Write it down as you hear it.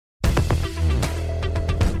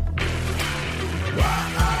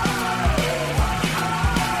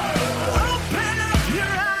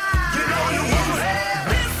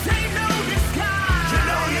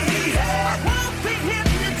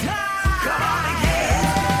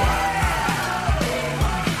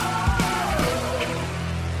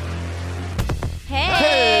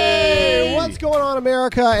on,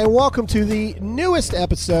 America, and welcome to the newest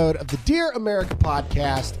episode of the Dear America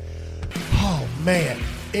podcast. Oh, man.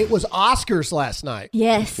 It was Oscars last night.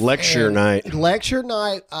 Yes. Lecture night. We're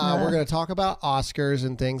going to talk about Oscars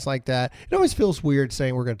and things like that. It always feels weird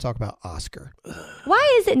saying we're going to talk about Oscar.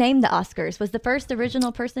 Why is it named the Oscars? Was the first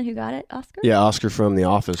original person who got it Oscar? Yeah, Oscar from The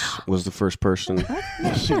Office was the first person.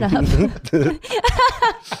 Shut up.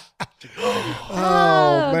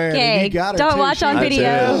 Oh, man. Okay. You got her Don't too. watch on I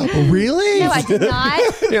video. did. Really? No, I did not.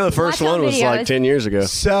 Yeah, the first Watch on one was video. like 10 years ago.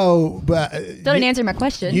 So, but Still didn't answer my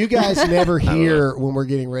question. you guys never hear when we're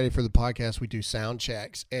getting ready for the podcast, we do sound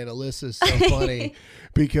checks. And Alyssa's so funny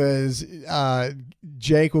because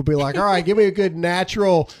Jake will be like, all right, give me a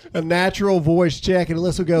natural voice check. And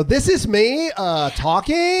Alyssa will go, this is me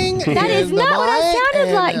talking. That is not what I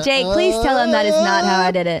sounded like. Jake, please tell him that is not how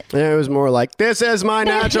I did it. Yeah, it was more like, this is my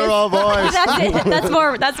natural voice. That's it.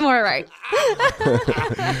 That's more right.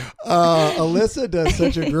 Alyssa does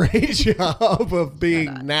such a great job of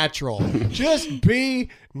being natural. Just be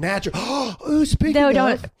natural. Oh, speaking No, of,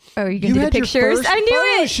 don't. Oh, you can you do the had your pictures. first I knew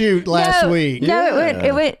photo it. shoot last week. No, Yeah.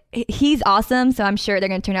 it went. He's awesome, so I'm sure they're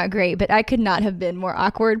going to turn out great. But I could not have been more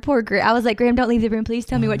awkward. Poor Graham. I was like, Graham, don't leave the room. Please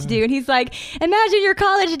tell me what to do. And he's like, imagine your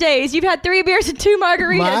college days. You've had 3 beers and 2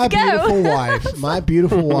 margaritas. My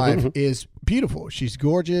beautiful wife is beautiful. She's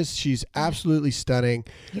gorgeous. She's absolutely stunning.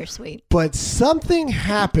 You're sweet. But something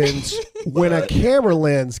happens when a camera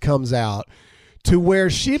lens comes out to where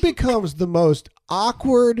she becomes the most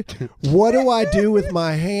awkward, what do I do with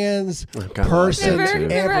my hands person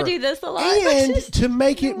Remember I ever. do this a lot. And to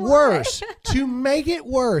make it worse,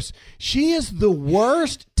 she is the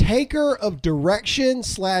worst taker of direction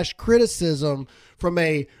 / criticism from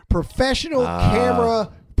a professional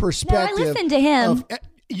camera perspective. No, I listened to him.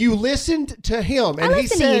 You listened to him, and I he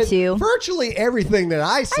listened to you said too. virtually everything that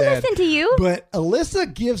I said. listened to you. But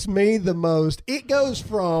Alyssa gives me the most. It goes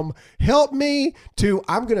from help me to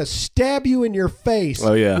I'm going to stab you in your face.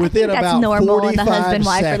 Oh, yeah. Within That's about normal in 45 the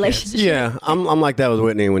husband-wife seconds. relationship. Yeah, I'm like that with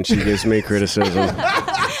Whitney when she gives me criticism.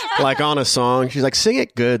 Like on a song, she's like, sing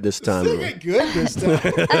it good this time. Sing it good this time.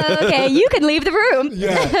 Okay, you can leave the room.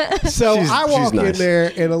 Yeah. So I walk she's nice. in there,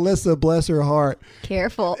 and Alyssa, bless her heart,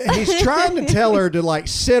 Careful. he's trying to tell her to like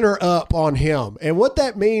center up on him. And what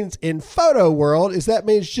that means in photo world is that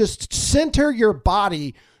means just center your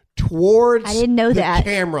body towards I didn't know the that.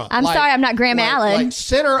 camera. I'm sorry, I'm not Graham Allen. Like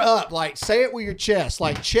center up, like say it with your chest,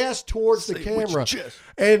 like chest towards the camera.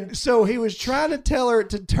 And so he was trying to tell her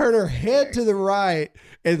to turn her head to the right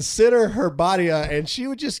and center her body up, and she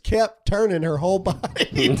would just kept turning her whole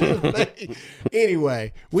body to the thing.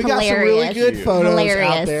 Anyway, we got some really Hilarious. good photos out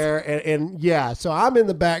Hilarious. there, and yeah, so I'm in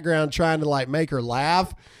the background trying to like make her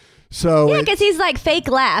laugh. So Yeah, because he's like fake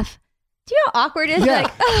laugh. Do you know how awkward it is? yeah,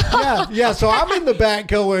 Like, yeah. So I'm in the back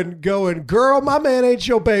going, girl, my man ain't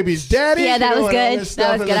your baby's daddy. Yeah, that You know, was and all good. this That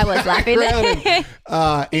stuff was in good. the I was laughing. background. And,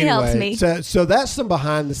 He helps anyway, me. So that's some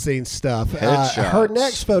behind the scenes stuff. Headshots. Her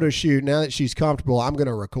next photo shoot, now that she's comfortable, I'm going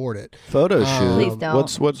to record it. Photo shoot. Please don't.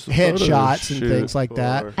 What's the Headshots photo and things shoot like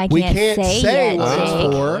that. for? I We can't can't say say yet, what it's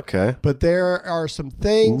Jake. for. Okay. But there are some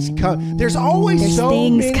things. There's always There's so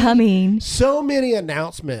things many, coming. so many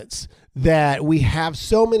announcements that we have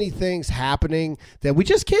so many things happening that we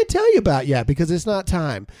just can't tell you about yet because it's not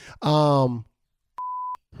time.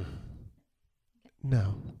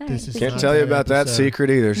 No, this is Can't not tell you that about that episode. secret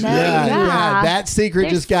either. No. Yeah, Yeah. that secret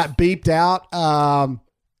just got beeped out.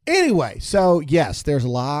 Anyway, so yes, there's a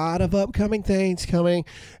lot of upcoming things coming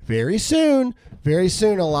very soon. Very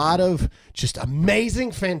soon, a lot of just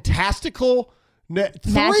amazing, fantastical.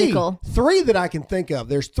 Magical. Three that I can think of.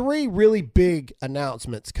 There's 3 really big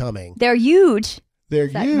announcements coming. They're huge. They're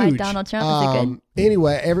Is that huge. my Donald Trump? Is it good?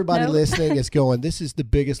 Anyway, everybody No. listening is going, this is the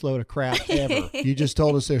biggest load of crap ever. You just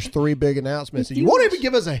told us there's 3 big announcements, and you won't even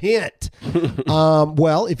give us a hint.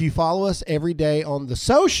 Well, if you follow us every day on the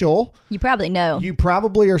social, You probably know. you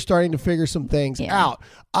probably are starting to figure some things Yeah.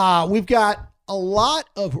 out. We've got a lot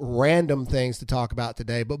of random things to talk about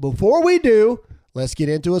today, but before we do, let's get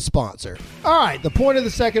into a sponsor. All right, the point of the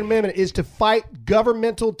Second Amendment is to fight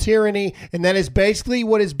governmental tyranny, and that is basically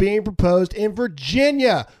what is being proposed in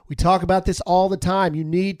Virginia. We talk about this all the time. You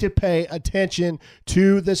need to pay attention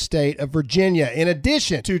to the state of Virginia. In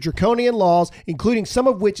addition to draconian laws, including some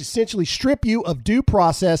of which essentially strip you of due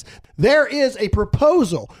process, there is a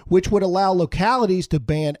proposal which would allow localities to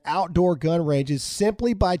ban outdoor gun ranges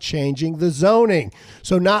simply by changing the zoning.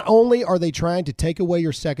 So not only are they trying to take away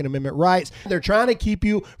your Second Amendment rights, they're trying to keep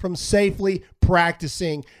you from safely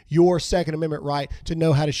practicing your Second Amendment right to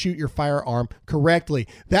know how to shoot your firearm correctly.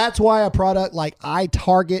 That's why a product like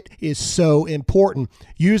iTarget is so important.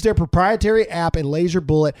 Use their proprietary app and laser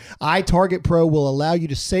bullet. iTarget Pro will allow you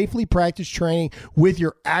to safely practice training with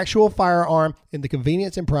your actual firearm in the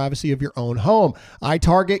convenience and privacy of your own home.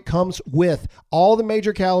 iTarget comes with all the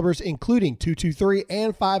major calibers, including .223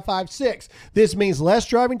 and .556. This means less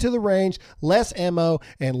driving to the range, less ammo,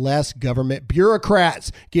 and less government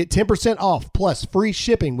bureaucrats. Get 10% off plus free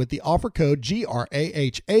shipping with the offer code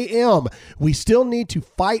GRAHAM. We still need to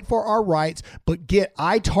fight for our rights, but get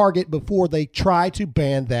iTarget before they try to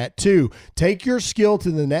ban that too. Take your skill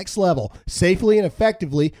to the next level safely and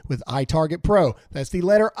effectively with iTarget Pro. That's the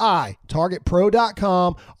letter I,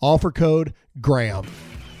 targetpro.com, offer code Graham.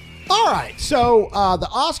 All right, so the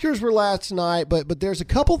Oscars were last night, but there's a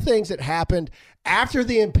couple things that happened after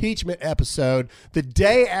the impeachment episode, the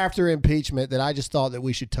day after impeachment, that I just thought that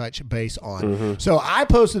we should touch base on. So I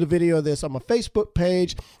posted a video of this on my Facebook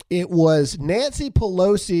page. It was Nancy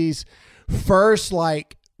Pelosi's first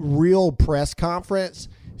real press conference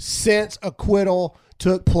since acquittal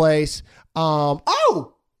took place. We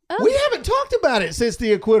haven't talked about it since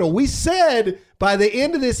the acquittal. We said by the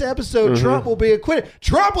end of this episode, Trump will be acquitted.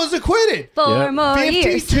 Trump was acquitted. 4 more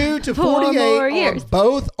years. 52 to 48 on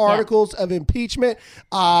both articles of impeachment.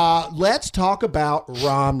 Let's talk about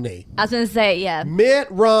Romney. I was going to say, yeah. Mitt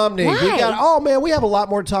Romney. Why? We have a lot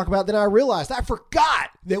more to talk about than I realized. I forgot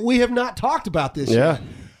that we have not talked about this yet.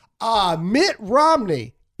 Mitt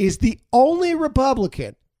Romney is the only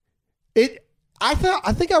Republican. I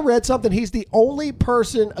think I read something. He's the only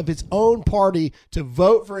person of his own party to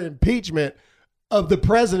vote for impeachment of the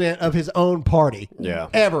president of his own party.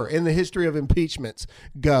 Ever in the history of impeachments.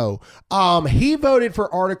 He voted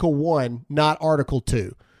for Article 1, not Article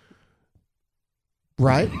 2.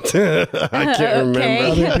 Right? I can't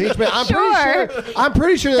remember. Impeachment. I'm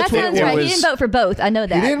pretty sure that's what it was. Right. He didn't vote for both. I know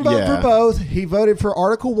that. He didn't vote for both. He voted for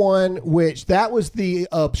Article 1, which that was the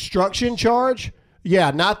obstruction charge.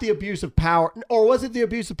 Yeah, not the abuse of power. Or was it the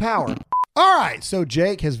abuse of power? All right, so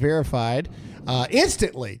Jake has verified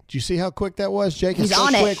instantly. Do you see how quick that was? Jake is so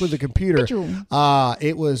quick with the computer.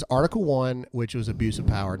 It was Article 1, which was abuse of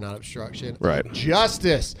power, not obstruction. Right.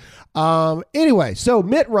 Justice. Anyway, so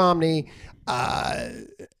Mitt Romney,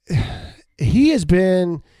 he has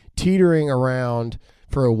been teetering around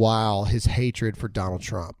for a while his hatred for Donald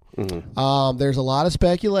Trump. There's a lot of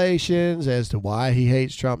speculations as to why he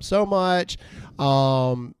hates Trump so much.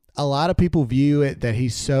 A lot of people view it that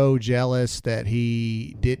he's so jealous that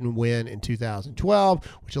he didn't win in 2012,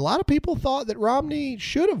 which a lot of people thought that Romney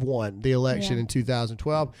should have won the election in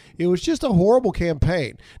 2012. It was just a horrible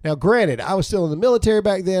campaign. Now, granted, I was still in the military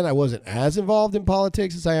back then. I wasn't as involved in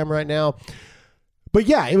politics as I am right now. But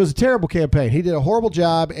yeah, it was a terrible campaign. He did a horrible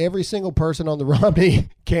job. Every single person on the Romney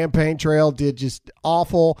campaign trail did just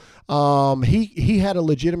awful. He had a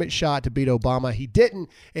legitimate shot to beat Obama. He didn't,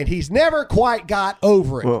 and he's never quite got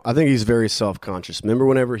over it. Well, I think he's very self-conscious. Remember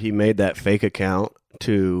whenever he made that fake account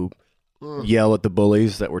to yell at the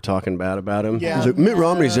bullies that were talking bad about him? Yeah. He's like, Mitt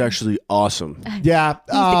Romney's actually awesome. Yeah.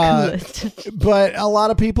 He's the coolest. But a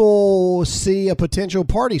lot of people see a potential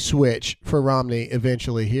party switch for Romney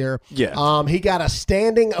eventually here. Yeah. He got a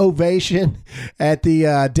standing ovation at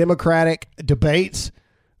the Democratic debates,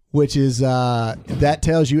 which is that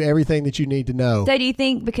tells you everything that you need to know. So do you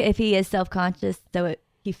think because if he is self-conscious,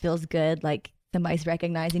 he feels good, like somebody's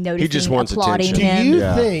recognizing, noticing, he just wants applauding attention. him? Do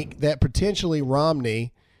you think that potentially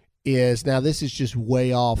Romney is, now this is just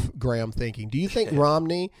way off Graham thinking, do you think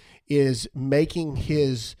Romney is making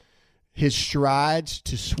his strides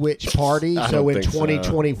to switch parties so in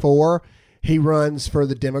 2024 he runs for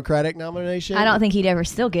the Democratic nomination? I don't think he'd ever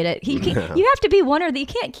still get it. You have to be one or the, you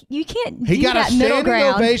can't he do got that a middle standing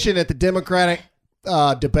ground. ovation at the Democratic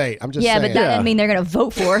debate. I'm just saying. But that doesn't mean they're going to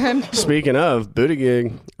vote for him. Speaking of,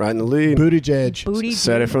 Buttigieg, right in the lead. Buttigieg.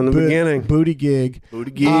 Said it from the beginning.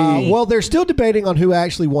 Buttigieg. Well, they're still debating on who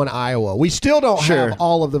actually won Iowa. We still don't have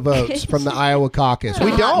all of the votes from the Iowa caucus.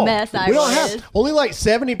 We don't. We don't have only like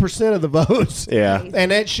 70% of the votes. Yeah.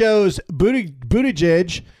 And that shows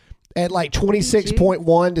Buttigieg at like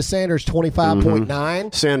 26.1 to Sanders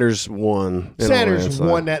 25.9. Sanders won. Sanders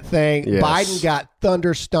won that thing. Yes. Biden got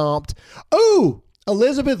thunder stomped. Ooh,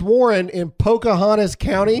 Elizabeth Warren in Pocahontas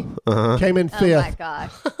County came in 5th. Oh my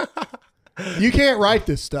gosh. You can't write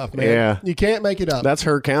this stuff, man. Yeah. You can't make it up. That's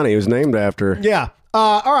her county. It was named after. Yeah.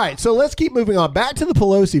 All right. So let's keep moving on. Back to the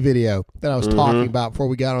Pelosi video that I was talking about before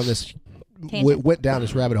we got on this, went down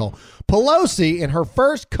this rabbit hole. Pelosi in her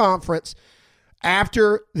first conference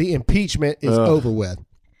after the impeachment is over with.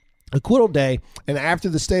 Acquittal Day, and after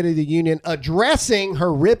the State of the Union, addressing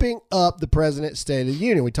her ripping up the president's State of the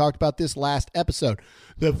Union. We talked about this last episode.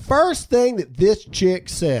 The first thing that this chick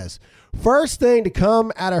says, first thing to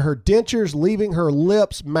come out of her dentures leaving her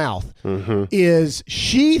lips mouth is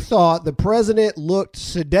she thought the president looked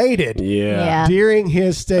sedated during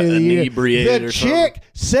his State of the Union. The chick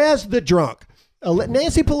says the drunk.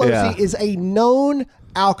 Nancy Pelosi is a known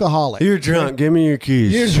alcoholic. You're drunk. Give me your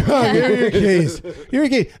keys. You're drunk. Give me your keys. Give me your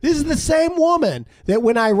keys. This is the same woman that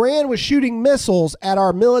when Iran was shooting missiles at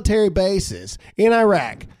our military bases in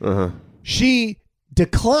Iraq, she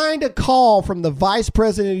declined a call from the vice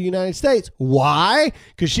president of the United States. Why?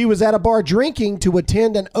 Because she was at a bar drinking to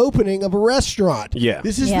attend an opening of a restaurant. Yeah.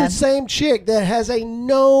 This is the same chick that has a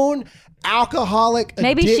known alcoholic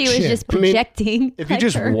Maybe addiction. she was just projecting. If you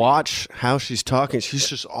just watch how she's talking, she's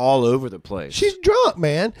just all over the place. She's drunk,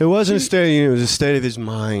 man. It wasn't a State of the Union. It was a state of his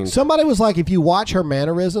mind. Somebody was like, if you watch her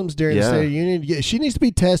mannerisms during the State of the Union, she needs to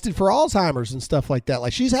be tested for Alzheimer's and stuff like that.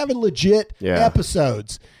 Like, she's having legit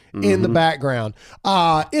episodes in the background.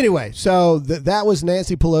 Anyway, so that was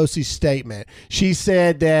Nancy Pelosi's statement. She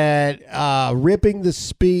said that ripping the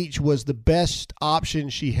speech was the best option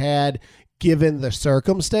she had given the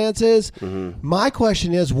circumstances. My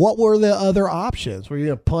question is, what were the other options? Were you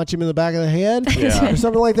going to punch him in the back of the head or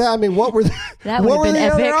something like that? I mean, what were the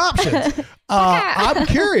other options? I'm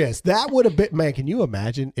curious. That would have been, man, can you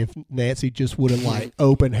imagine if Nancy just would have like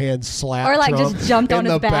open hand slapped or like Trump just jumped on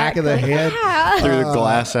in his the back of the head? Threw the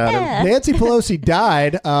glass at him. Nancy Pelosi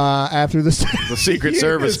died after the Secret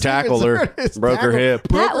Service tackled her, broke her hip.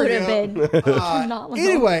 That would have been phenomenal.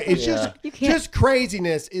 Anyway, it's just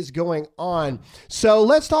craziness is going on. So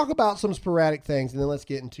let's talk about some sporadic things, and then let's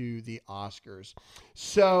get into the Oscars.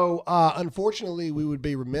 So unfortunately, we would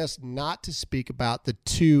be remiss not to speak about the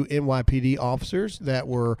 2 NYPD officers that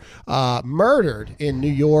were murdered in New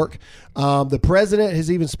York. The president has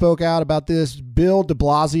even spoke out about this. Bill de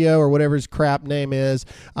Blasio, or whatever his crap name is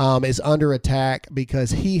under attack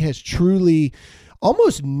because he has truly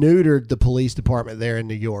almost neutered the police department there in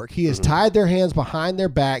New York. He has tied their hands behind their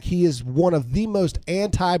back. He is one of the most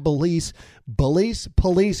anti-police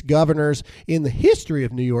governors in the history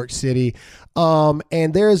of New York City.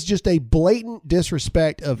 And there is just a blatant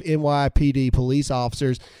disrespect of NYPD police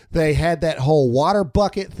officers. They had that whole water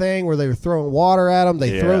bucket thing where they were throwing water at them.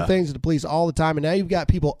 They throw things at the police all the time. And now you've got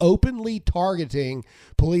people openly targeting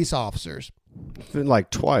police officers.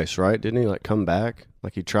 Like twice, right? Didn't he like come back?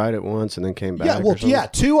 Like he tried it once and then came back. Yeah, well,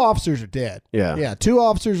 2 officers are dead. Yeah, 2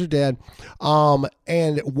 officers are dead.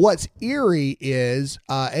 And what's eerie is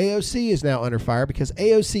AOC is now under fire because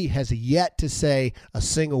AOC has yet to say a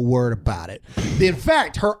single word about it. In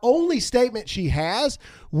fact, her only statement she has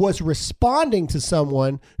was responding to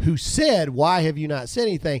someone who said, "Why have you not said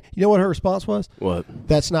anything?" You know what her response was? What?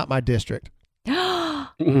 "That's not my district."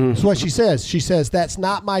 That's what she says. She says, "That's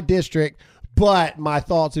not my district. But my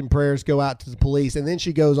thoughts and prayers go out to the police." And then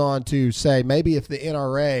she goes on to say, maybe if the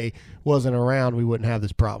NRA wasn't around, we wouldn't have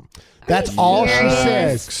this problem. That's all she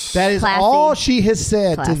says. That is all she has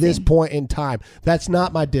said to this point in time. That's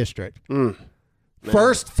not my district.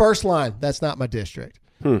 First line, that's not my district.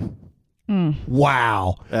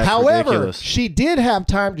 Wow. That's However, ridiculous. she did have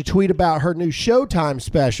time to tweet about her new Showtime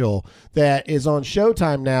special that is on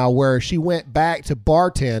Showtime now, where she went back to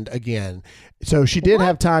bartend again. So she did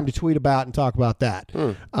have time to tweet about and talk about that.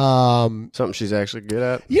 Something she's actually good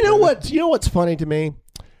at. You know what's funny to me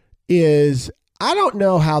is I don't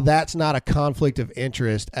know how that's not a conflict of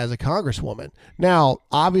interest as a congresswoman. Now,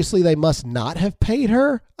 obviously, they must not have paid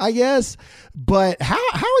her, I guess. But how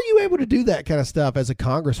are you able to do that kind of stuff as a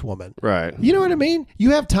congresswoman? Right. You know what I mean?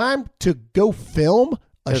 You have time to go film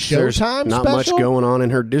a Showtime not special? Much going on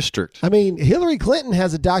in her district. I mean, Hillary Clinton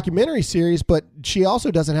has a documentary series, but she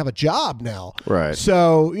also doesn't have a job now. Right.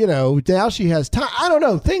 So, now she has time. I don't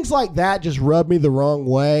know. Things like that just rub me the wrong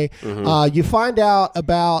way. You find out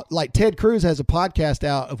about, like, Ted Cruz has a podcast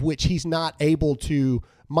out of which he's not able to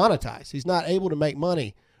monetize. He's not able to make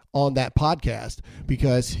money on that podcast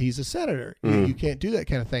because he's a senator. You can't do that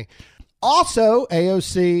kind of thing. Also,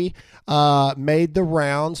 AOC made the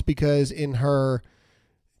rounds because in her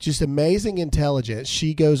just amazing intelligence,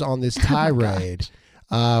 she goes on this tirade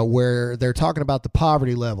where they're talking about the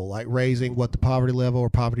poverty level, like raising what the poverty level or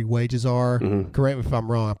poverty wages are. Correct me if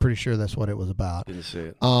I'm wrong. I'm pretty sure that's what it was about. Didn't see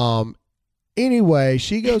it. Anyway,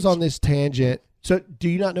 she goes on this tangent. So do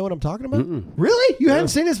you not know what I'm talking about? Really? You haven't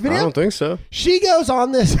seen this video? I don't think so. She goes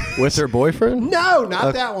on this. With her boyfriend? No,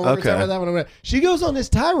 not that one. We're talking about that one. She goes on this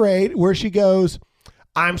tirade where she goes,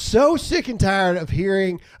 "I'm so sick and tired of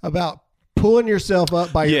hearing about pulling yourself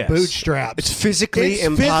up by your Yes. bootstraps. It's physically It's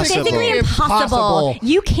impossible. Physically impossible.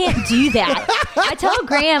 You can't do that. I told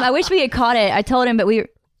Graham, I wish we had caught it. I told him, but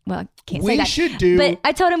I can't say We that. should do- But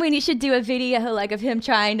I told him we should do a video like of him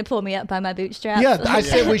trying to pull me up by my bootstraps. Yeah, I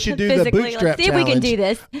said we should do the Physically. bootstrap See if we can do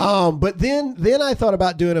this. But then I thought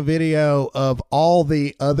about doing a video of all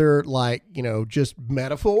the other, like, just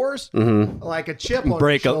metaphors, like a chip on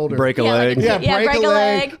break your a shoulder. break a Yeah, leg. like Yeah, break a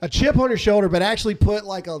leg, leg. a chip on your shoulder, but actually put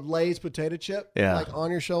like a Lay's potato chip, Yeah. like on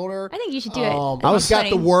your shoulder. I think you should do it. I've got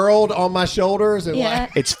the world on my shoulders, and Yeah. like,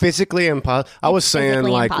 It's physically impossible. I was saying,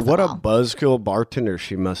 physically like, what a impossible. buzzkill bartender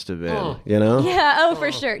she must have been. You know? Yeah,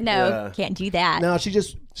 for sure. No, Yeah. can't do that. now she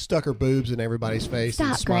just stuck her boobs in everybody's face and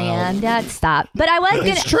Stop, smiled. Graham. That's stop. But I was gonna.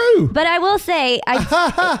 It's true. But I will say,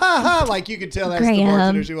 I Like you could tell that's the Graham.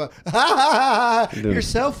 bartender she was. You're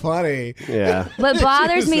so funny. Yeah. what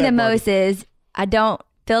bothers me said the Marty. most is I don't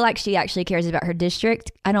feel like she actually cares about her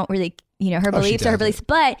district. I don't really, her beliefs are her doesn't. beliefs,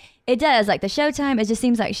 but it does. Like the Showtime, it just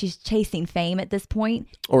seems like she's chasing fame at this point.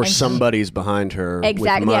 Or And she- somebody's behind her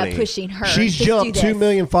exactly, with money. yeah, pushing her. She's Just jumped do 2 this.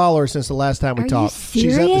 million followers since the last time we Are you talked.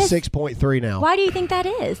 She's up to serious? 6.3 now. Why do you think that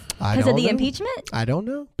is? I Because don't of the know. impeachment? I don't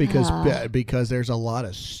know because there's a lot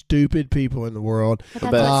of stupid people in the world. But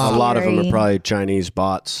I that's bet what's a lot of them are scary. probably Chinese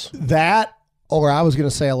bots. That, or I was going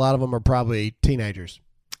to say a lot of them are probably teenagers.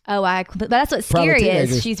 Oh, but that's what's Probably scary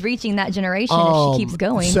teenagers. is she's reaching that generation if she keeps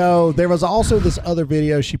going. So there was also this other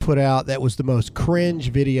video she put out that was the most cringe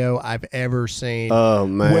video I've ever seen. Oh,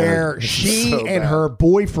 man. Where It's she so and bad. her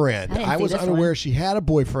boyfriend, I didn't I see was this unaware one. she had a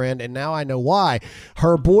boyfriend, and now I know why.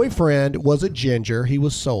 Her boyfriend was a ginger. He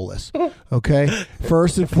was soulless. Okay,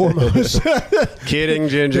 first and foremost. Kidding,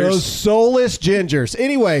 Those gingers. soulless gingers.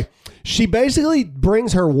 Anyway, she basically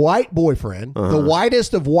brings her white boyfriend, the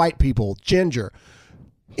whitest of white people, Ginger,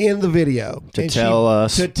 in the video To And tell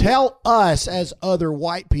us. to tell us as other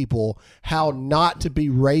white people how not to be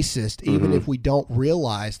racist, even if we don't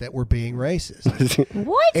realize that we're being racist.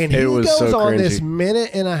 what? And he It was goes so on this cringy.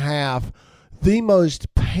 minute and a half, the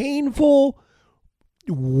most painful,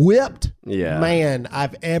 whipped Yeah. man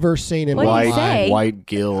I've ever seen in What my did he life. say? White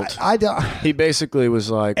guilt. I don't. He basically was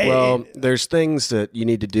like, well, there's things that you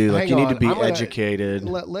need to do. Like, Hang you need on, to be I'm gonna- educated.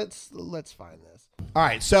 Let's find this. All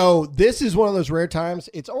right, so this is one of those rare times.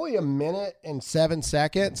 It's only a minute and 7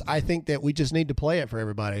 seconds. I think that we just need to play it for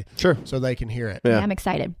everybody, Sure. so they can hear it. Yeah. I'm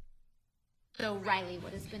excited. So, Riley,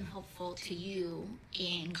 what has been helpful to you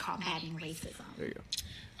in combating racism? There you go.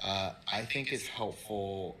 I think it's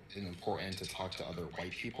helpful and important to talk to other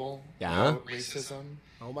white people Yeah. about racism.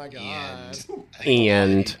 Oh my god! And I think a lot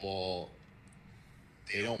And- of people,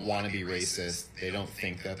 they don't want to be racist. They don't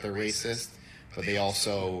think that they're racist, but they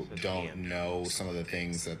also don't know some of the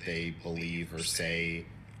things that they believe or say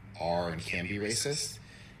are and can be racist.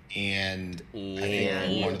 And I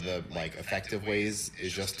think one of the effective ways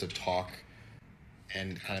is just to talk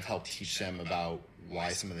and kind of help teach them about why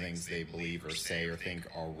some of the things they believe or say or think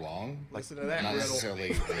are wrong. Listen to that Not riddle. necessarily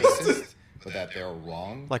racist, but that they're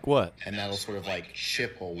wrong. Like what? And that'll sort of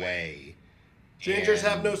chip away. Gingers and,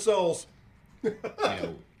 have no souls.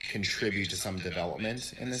 contribute to some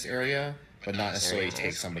development in this area, but not necessarily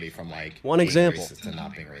take somebody from One being example. racist to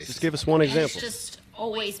not being racist. Just give us one And example. it's just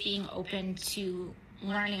always being open to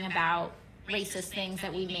learning about racist things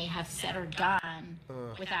that we may have said or done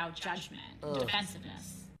without judgment,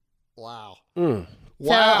 defensiveness. Wow! Mm.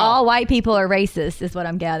 So all white people are racist, is what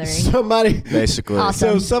I'm gathering. Somebody. Basically.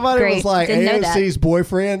 Awesome. So somebody Great. was like, Didn't know that. AOC's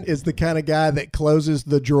boyfriend is the kind of guy that closes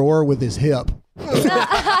the drawer with his hip. he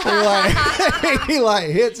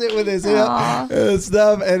hits it with his hip and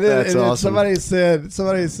stuff, and then, That's awesome. somebody said,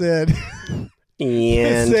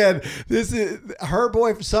 And said this is her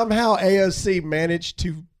boyfriend. Somehow AOC managed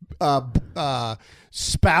to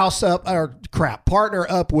partner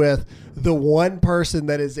up with the one person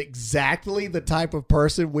that is exactly the type of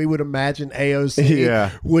person we would imagine AOC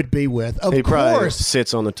Yeah. would be with. Of he probably course,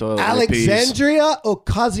 sits on the toilet. and pees. Alexandria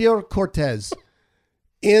Ocasio-Cortez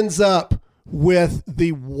ends up with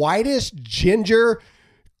the whitest ginger,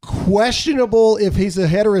 questionable if he's a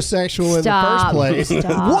heterosexual in the first Stop. place.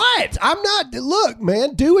 Stop. What? I'm not. Look,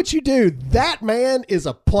 man, do what you do. That man is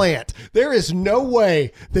a plant. There is no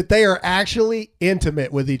way that they are actually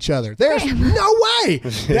intimate with each other. There's no way.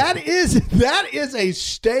 That is a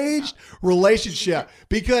staged relationship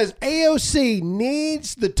because AOC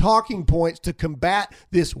needs the talking points to combat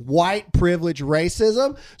this white privilege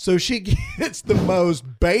racism. So she gets the most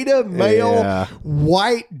beta male Yeah.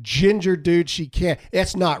 white ginger dude she can.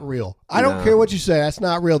 It's not not real. I don't care what you say. That's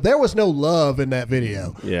not real. There was no love in that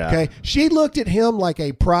video. Yeah. Okay. She looked at him like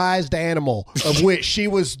a prized animal of which she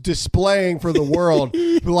was displaying for the world.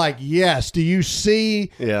 Like, yes. Do you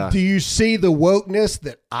see? Yeah. Do you see the wokeness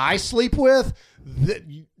that I sleep with? That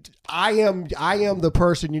I am the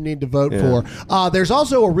person you need to vote for. There's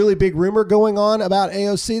also a really big rumor going on about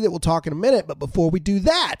AOC that we'll talk in a minute. But before we do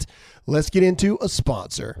that, let's get into a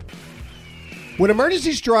sponsor. When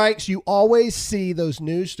emergency strikes, you always see those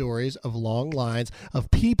news stories of long lines of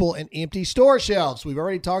people and empty store shelves. We've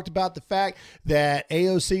already talked about the fact that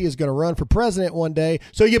AOC is going to run for president one day,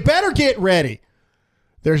 so you better get ready.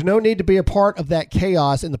 There's no need to be a part of that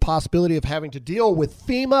chaos and the possibility of having to deal with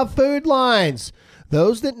FEMA food lines.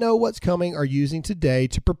 Those that know what's coming are using today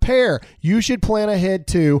to prepare. You should plan ahead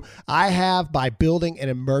too. I have by building an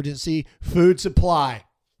emergency food supply.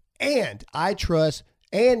 And I trust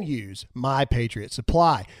and use My Patriot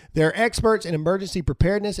Supply. They're experts in emergency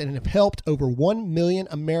preparedness and have helped over 1 million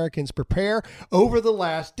Americans prepare over the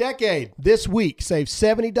last decade. This week, save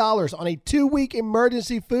 $70 on a 2-week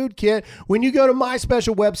emergency food kit when you go to my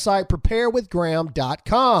special website,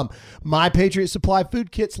 preparewithgraham.com. My Patriot Supply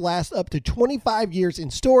food kits last up to 25 years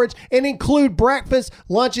in storage and include breakfast,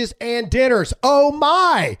 lunches, and dinners. Oh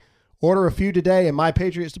my! Order a few today and My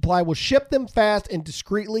Patriot Supply will ship them fast and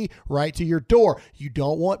discreetly right to your door. You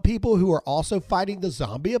don't want people who are also fighting the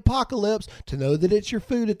zombie apocalypse to know that it's your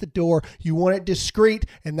food at the door. You want it discreet,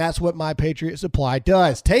 and that's what My Patriot Supply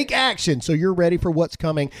does. Take action so you're ready for what's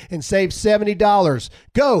coming and save $70.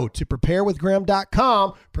 Go to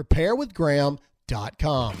preparewithgraham.com,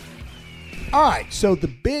 preparewithgraham.com. All right, so the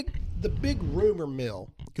big rumor mill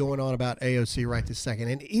going on about AOC right this second,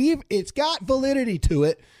 and it's got validity to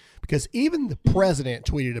it. Because even the president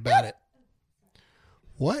tweeted about it.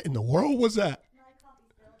 What in the world was that?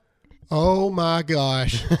 Oh, my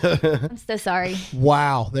gosh. I'm so sorry.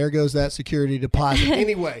 Wow. There goes that security deposit.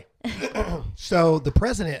 Anyway, so the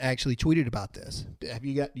president actually tweeted about this.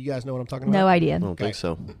 You guys know what I'm talking about? No idea. I don't think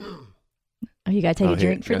so. Oh, you got to take a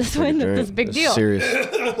drink for this one? This is a big deal. Serious.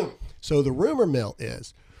 So the rumor mill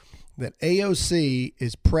is that AOC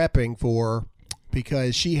is prepping for,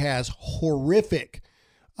 because she has horrific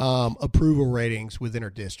approval ratings within her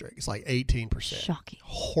district. It's like 18%. Shocking.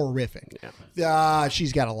 Horrific. Yeah.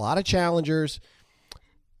 She's got a lot of challengers.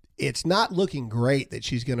 It's not looking great that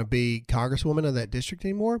she's going to be congresswoman of that district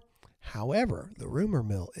anymore. However, the rumor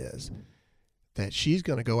mill is that she's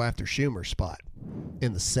going to go after Schumer's spot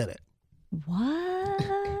in the Senate.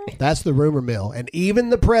 What? That's the rumor mill. And even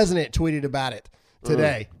the president tweeted about it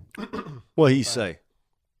today. What he say?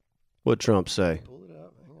 What Trump say? Pull it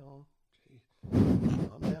up. Hang on.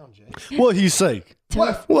 Calm down, Jay. What he say?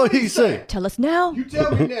 What he say? Tell us now. You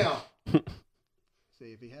tell me now. See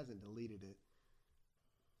if he hasn't deleted it.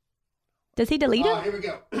 Does he delete it? Here we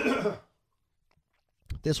go.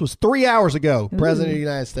 This was 3 hours ago, President of the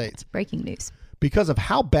United States. Breaking news. Because of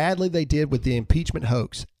how badly they did with the impeachment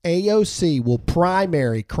hoax, AOC will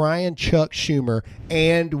primary crying Chuck Schumer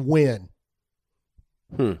and win.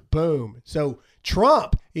 Boom. So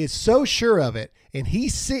Trump is so sure of it, and he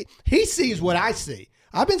sees what I see.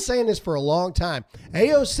 I've been saying this for a long time.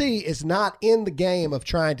 AOC is not in the game of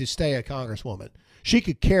trying to stay a congresswoman. She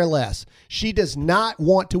could care less. She does not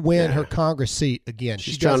want to win her Congress seat again.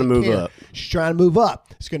 She's trying to move up. She's trying to move up.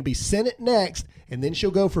 It's going to be Senate next, and then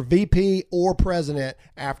she'll go for VP or president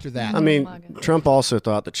after that. I mean, Trump also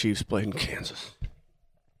thought the Chiefs played in Kansas.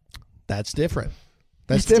 That's different.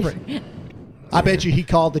 That's different. I bet you he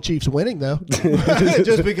called the Chiefs winning, though,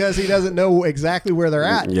 just because he doesn't know exactly where they're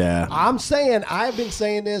at. Yeah. I've been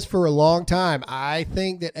saying this for a long time. I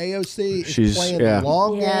think that AOC is playing the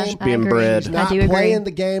long game. She's being bred. She's not playing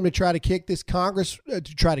the game to try to kick this to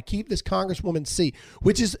try to keep this congresswoman's seat,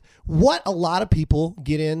 which is what a lot of people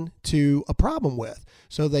get into a problem with.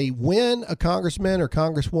 So they win a congressman or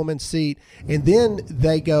congresswoman seat, and then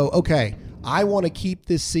they go, okay, I want to keep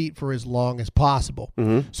this seat for as long as possible.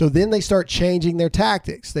 So then they start changing their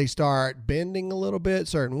tactics. They start bending a little bit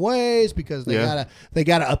certain ways because they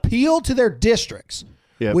gotta appeal to their districts,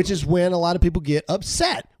 which is when a lot of people get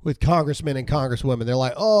upset with congressmen and congresswomen. They're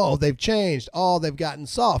like, oh, they've changed. Oh, they've gotten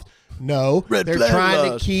soft. No, they're trying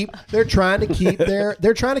to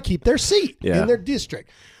keep their seat in their district.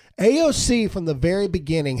 AOC from the very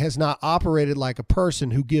beginning has not operated like a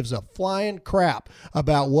person who gives a flying crap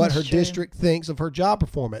about what her district thinks of her job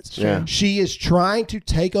performance. She is trying to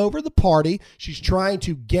take over the party. She's trying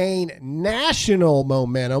to gain national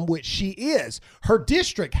momentum, which she is. Her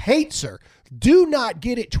district hates her. Do not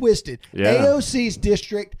get it twisted. AOC's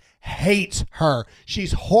district hates her.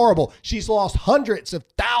 She's horrible. She's lost hundreds of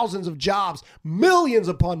thousands of jobs, millions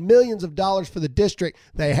upon millions of dollars for the district.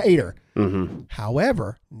 They hate her. Mm-hmm.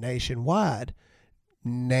 However, nationwide,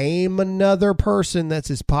 name another person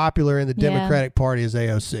that's as popular in the Democratic Party as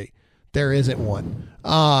AOC. There isn't one.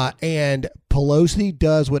 And Pelosi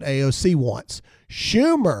does what AOC wants.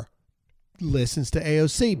 Schumer listens to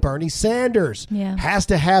AOC. Bernie Sanders has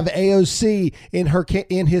to have AOC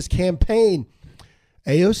in his campaign.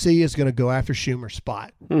 AOC is going to go after Schumer's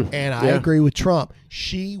spot. And I agree with Trump.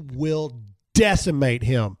 She will decimate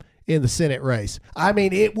him in the Senate race. I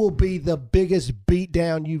mean, it will be the biggest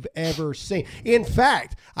beatdown you've ever seen. In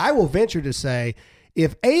fact, I will venture to say,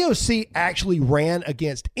 if AOC actually ran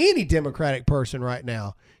against any Democratic person right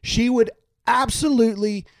now, she would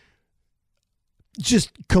absolutely just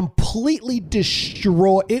completely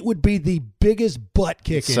destroy. It would be the biggest butt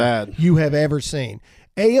kicking you have ever seen.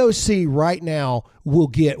 AOC right now will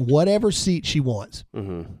get whatever seat she wants.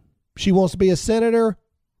 Mm-hmm. She wants to be a senator,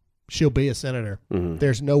 she'll be a senator. Mm-hmm.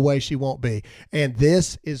 There's no way she won't be. And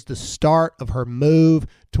this is the start of her move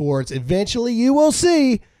towards, eventually you will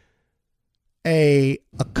see a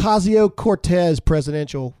Ocasio-Cortez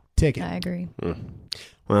presidential ticket. I agree.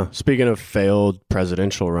 Well, speaking of failed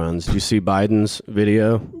presidential runs, do you see Biden's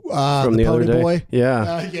video from the other day? Boy?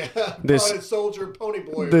 Yeah. This soldier pony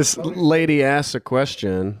boy. This lady asked a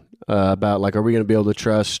question about, like, are we going to be able to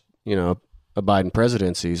trust, a Biden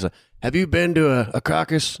presidency? He's like, have you been to a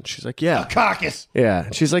caucus? And she's like, yeah. A caucus? Yeah.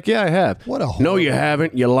 And she's like, yeah, I have. What a No, you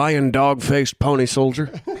haven't, you lying dog-faced pony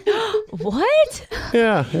soldier. What?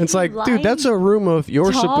 Yeah. It's like, dude, that's a room of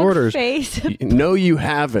your supporters. No, you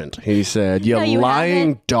haven't, he said. You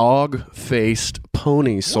lying dog-faced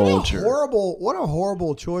pony soldier. What a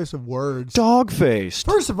horrible choice of words. Dog-faced.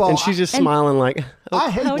 First of all, and she's just smiling like, I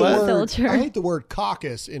hate the word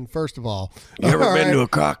caucus. In first of all, you ever been to a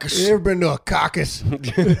caucus? You ever been to a caucus?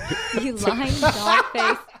 You lying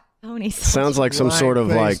dog-faced pony soldier. Sounds like some sort of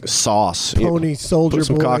like sauce. Pony soldier. Put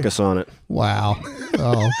some caucus on it. Wow.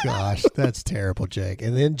 Oh gosh, that's terrible, Jake.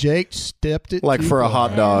 And then Jake stepped it like for a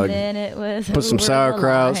hot dog. And then it was put some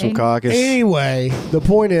sauerkraut, some caucus. Anyway, the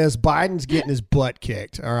point is Biden's getting his butt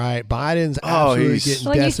kicked. All right, Biden's absolutely getting decimated.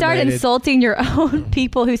 When you start insulting your own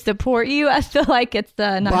people who support you, I feel like it's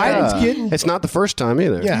not Biden's good. getting. It's not the first time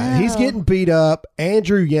either. Yeah, he's getting beat up.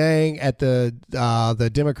 Andrew Yang at the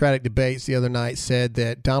Democratic debates the other night said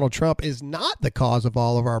that Donald Trump is not the cause of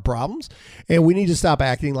all of our problems, and we need to stop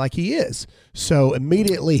acting like he is. So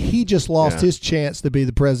immediately he just lost his chance to be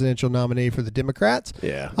the presidential nominee for the Democrats.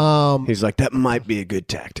 Yeah. He's like, that might be a good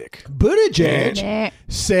tactic. Buttigieg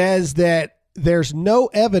says that there's no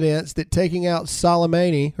evidence that taking out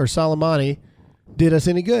Soleimani did us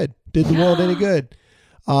any good, did the world any good.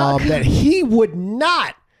 That he would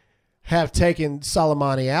not have taken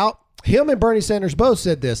Soleimani out. Him and Bernie Sanders both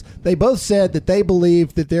said this. They both said that they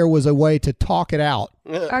believed that there was a way to talk it out.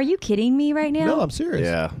 Are you kidding me right now? No, I'm serious.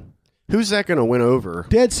 Yeah. Who's that going to win over?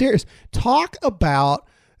 Dead serious. Talk about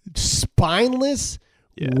spineless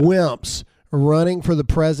wimps running for the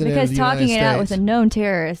president of the United States. Because talking it out with a known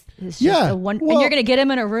terrorist is just and you're going to get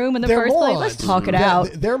him in a room in the first place. Let's talk it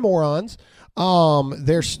out. They're morons.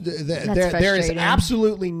 There is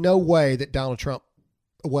absolutely no way that Donald Trump,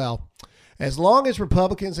 as long as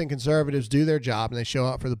Republicans and conservatives do their job and they show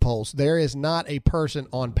up for the polls, there is not a person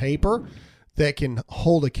on paper that can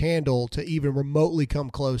hold a candle to even remotely come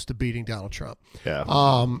close to beating Donald Trump. Yeah.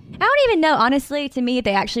 I don't even know, honestly, to me, if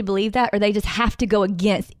they actually believe that or they just have to go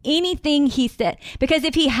against anything he said. Because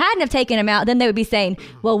if he hadn't have taken him out, then they would be saying,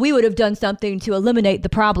 well, we would have done something to eliminate the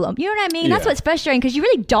problem. You know what I mean? Yeah. That's what's frustrating because you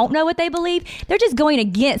really don't know what they believe. They're just going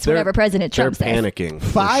against whatever President Trump says. They're panicking.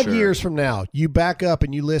 5 years from now, you back up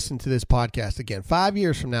and you listen to this podcast again. 5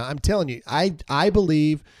 years from now, I'm telling you, I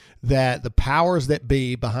believe that the powers that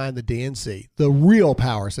be behind the DNC, the real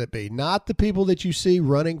powers that be, not the people that you see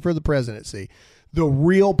running for the presidency, the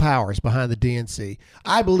real powers behind the DNC,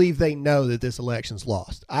 I believe they know that this election's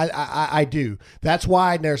lost. I do. That's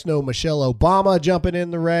why there's no Michelle Obama jumping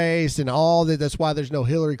in the race and all that. That's why there's no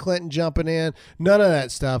Hillary Clinton jumping in. None of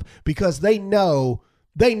that stuff, because they know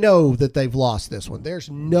that they've lost this one.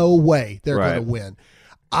 There's no way they're going to win.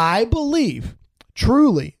 I believe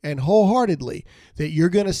truly and wholeheartedly that you're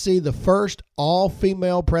going to see the first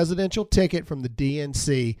all-female presidential ticket from the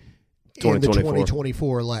DNC in the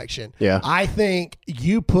 2024 election. Yeah. I think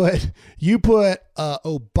you put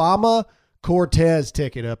Obama Cortez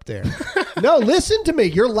ticket up there. No, listen to me.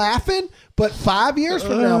 You're laughing, but 5 years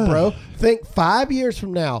from now, bro, think 5 years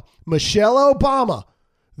from now, Michelle Obama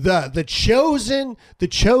the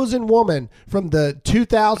chosen woman from the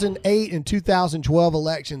 2008 and 2012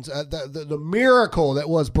 elections, the miracle that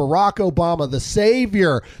was Barack Obama, the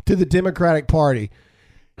savior to the Democratic Party,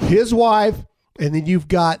 his wife, and then you've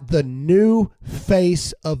got the new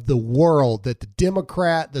face of the world that the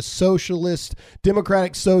Democratic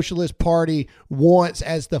Socialist Party wants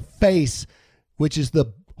as the face, which is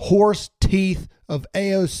the horse teeth of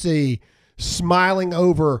AOC smiling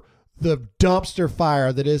over the dumpster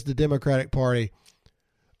fire that is the Democratic Party.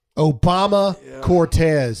 Obama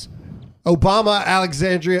Cortez. Obama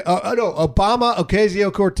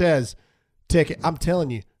Ocasio-Cortez ticket. I'm telling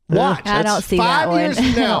you. Watch. I don't see 5 that years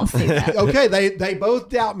from now. Okay, they both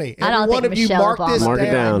doubt me. Every one of you mark this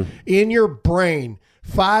down in your brain.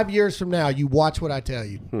 5 years from now, you watch what I tell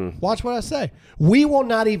you. Watch what I say. We will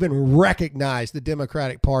not even recognize the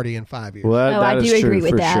Democratic Party in 5 years. Well, I do agree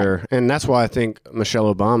with that. Sure. And that's why I think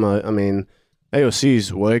Michelle Obama, I mean,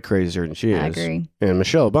 AOC's way crazier than she is. I agree. And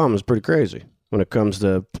Michelle Obama's pretty crazy when it comes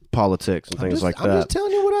to politics and things like that. I'm just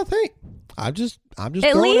telling you what I think. I'm just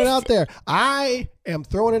throwing it out there. I am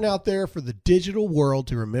throwing it out there for the digital world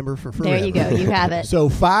to remember for forever. There you go. You have it. So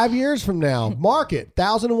 5 years from now, mark it.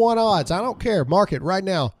 1,001 odds. I don't care. Mark it right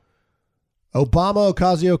now. Obama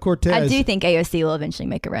Ocasio-Cortez. I do think AOC will eventually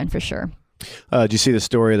make a run for sure. Did you see the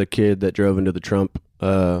story of the kid that drove into the Trump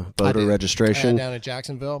voter registration down in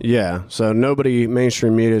Jacksonville? Yeah. So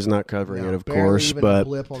mainstream media is not covering it, of course, but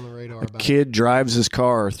a kid drives his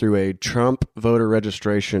car through a Trump voter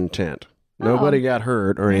registration tent. Nobody got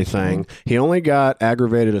hurt or anything. He only got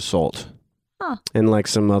aggravated assault and like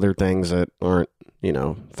some other things that aren't,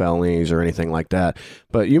 felonies or anything like that.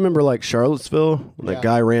 But you remember like Charlottesville, when that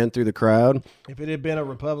guy ran through the crowd? If it had been a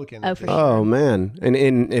Republican. Oh, man. And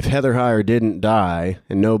if Heather Heyer didn't die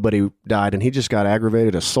and nobody died and he just got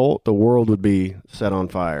aggravated assault, the world would be set on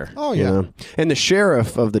fire. Oh, yeah. And the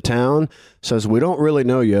sheriff of the town says, we don't really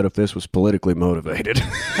know yet if this was politically motivated. So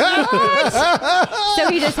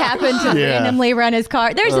he just happened to randomly run his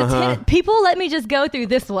car. There's people let me just go through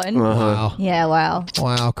this one. Wow. Yeah, wow.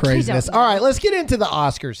 Wow, craziness. All right, let's get into the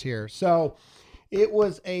Oscars here. So it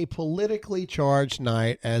was a politically charged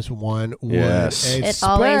night, as one would expect. It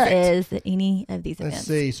always is at any of these events. Let's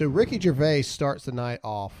see. So Ricky Gervais starts the night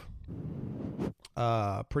off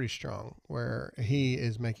pretty strong, where he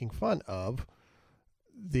is making fun of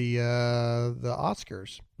the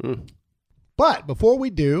Oscars. But before we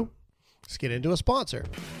do, let's get into a sponsor.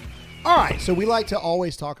 All right, so we like to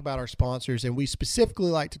always talk about our sponsors, and we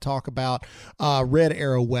specifically like to talk about Red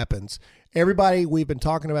Arrow Weapons. Everybody, we've been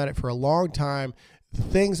talking about it for a long time. The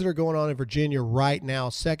things that are going on in Virginia right now,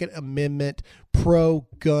 Second Amendment,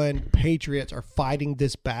 pro-gun patriots are fighting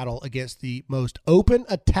this battle against the most open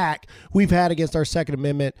attack we've had against our Second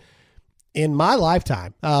Amendment in my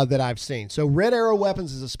lifetime that I've seen. So Red Arrow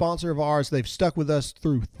Weapons is a sponsor of ours. They've stuck with us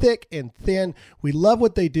through thick and thin. We love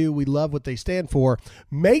what they do. We love what they stand for.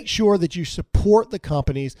 Make sure that you support the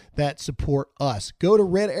companies that support us. Go to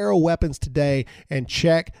Red Arrow Weapons today and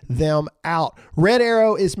check them out. Red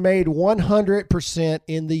Arrow is made 100%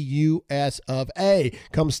 in the U.S. of A.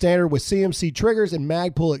 Comes standard with CMC triggers and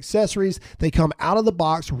Magpul accessories. They come out of the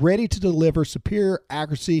box ready to deliver superior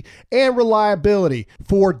accuracy and reliability.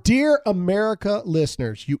 For Dear America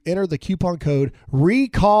listeners, you enter the coupon code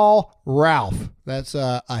RECALLRALPH. That's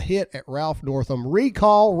a hit at Ralph Northam.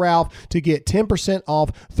 Recall Ralph to get 10%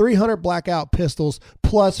 off 300 Blackout pistols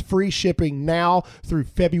plus free shipping now through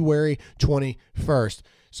February 21st.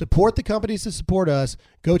 Support the companies that support us.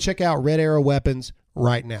 Go check out Red Arrow Weapons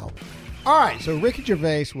right now. All right, so Ricky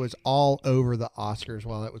Gervais was all over the Oscars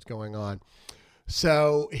while that was going on.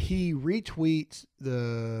 So he retweets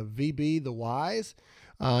the VB, the Wise,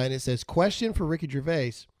 and it says, question for Ricky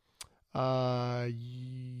Gervais.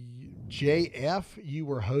 JF, you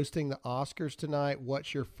were hosting the Oscars tonight.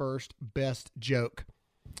 What's your first best joke?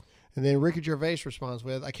 And then Ricky Gervais responds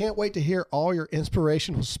with, I can't wait to hear all your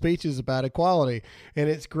inspirational speeches about equality. And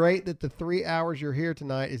it's great that the 3 hours you're here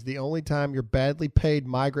tonight is the only time your badly paid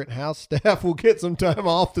migrant house staff will get some time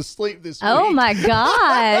off to sleep this week. Oh, my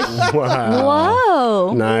gosh. Wow.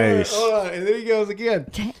 Whoa. Nice. And then he goes again.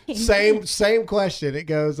 Dang. Same question. It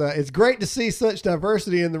goes, it's great to see such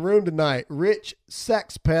diversity in the room tonight. Rich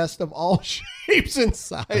sex pest of all shapes and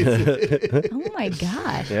sizes. Oh, my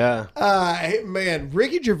gosh. Yeah. Man,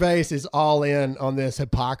 Ricky Gervais is all in on this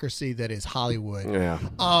hypocrisy that is Hollywood. Yeah.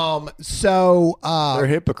 So they're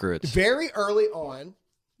hypocrites. Very early on,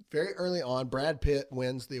 Brad Pitt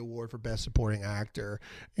wins the award for Best Supporting Actor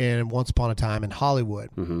in Once Upon a Time in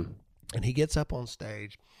Hollywood. Mm-hmm. And he gets up on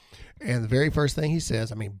stage And the very first thing he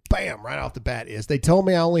says, I mean, bam, right off the bat is, they told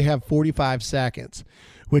me I only have 45 seconds,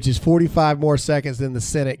 which is 45 more seconds than the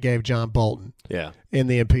Senate gave John Bolton in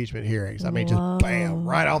the impeachment hearings. I mean, just bam,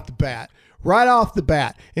 right off the bat. Right off the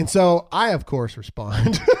bat. And so I, of course,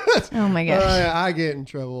 respond. Oh, my gosh. I get in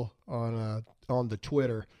trouble on the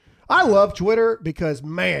Twitter. I love Twitter because,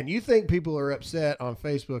 man, you think people are upset on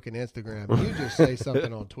Facebook and Instagram. You just say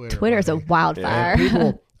something on Twitter. Twitter's a wildfire.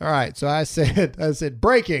 All right. So I said,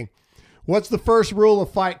 breaking. What's the first rule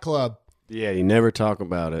of Fight Club? Yeah, you never talk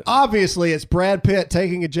about it. Obviously, it's Brad Pitt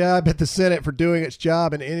taking a jab at the Senate for doing its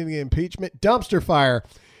job and ending the impeachment. Dumpster fire.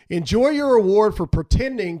 Enjoy your reward for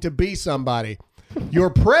pretending to be somebody. Your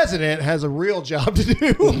president has a real job to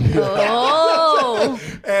do. Oh.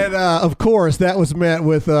 And of course, that was met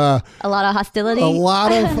with a lot of hostility. A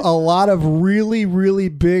lot of really, really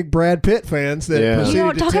big Brad Pitt fans that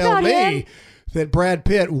proceeded to tell me that Brad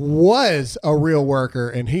Pitt was a real worker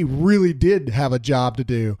and he really did have a job to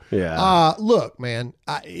do. Yeah. Look, man,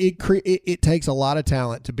 it takes a lot of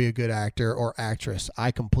talent to be a good actor or actress.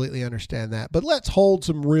 I completely understand that. But let's hold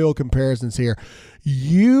some real comparisons here.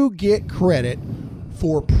 You get credit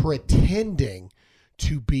for pretending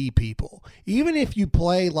to be people. Even if you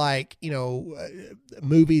play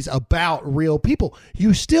movies about real people,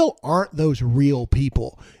 you still aren't those real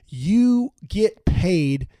people. You get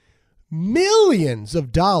paid millions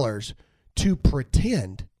of dollars to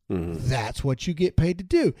pretend. That's what you get paid to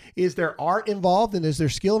do. Is there art involved and is there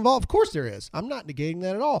skill involved? Of course there is. I'm not negating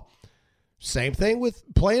that at all. Same thing with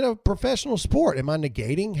playing a professional sport. Am I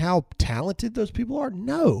negating how talented those people are?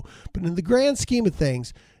 No. But in the grand scheme of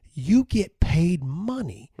things, you get paid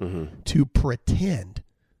money to pretend.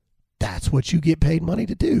 That's what you get paid money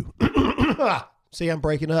to do. See, I'm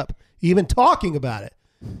breaking up. Even talking about it.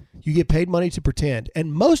 You get paid money to pretend.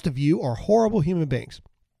 And most of you are horrible human beings.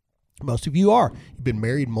 Most of you are. You've been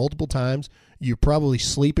married multiple times. You're probably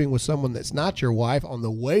sleeping with someone that's not your wife on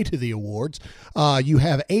the way to the awards. You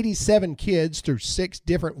have 87 kids through 6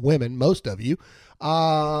 different women, most of you.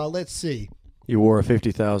 Let's see. You wore a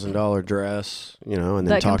 $50,000 dress, and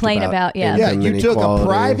then talked about you took a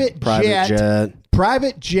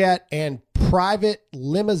private jet and private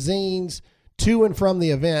limousines to and from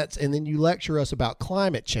the events, and then you lecture us about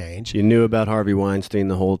climate change. You knew about Harvey Weinstein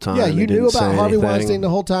the whole time. Yeah, you knew about Harvey Weinstein the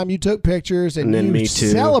whole time. You took pictures, and then you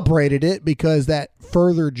celebrated it because that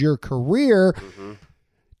furthered your career.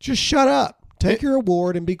 Just shut up. Take your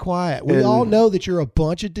award and be quiet. We all know that you're a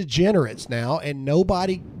bunch of degenerates now, and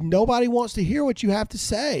nobody wants to hear what you have to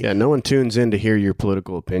say. Yeah, no one tunes in to hear your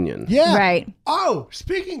political opinion. Yeah. Right. Oh,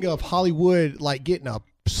 speaking of Hollywood, getting a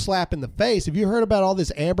slap in the face, have you heard about all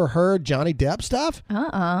this Amber Heard, Johnny Depp stuff?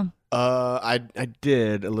 I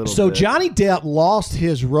did a little bit. So Johnny Depp lost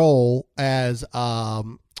his role as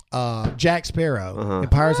Jack Sparrow in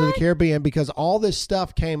Pirates of the Caribbean because all this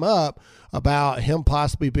stuff came up about him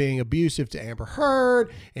possibly being abusive to Amber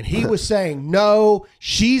Heard, and he was saying, no,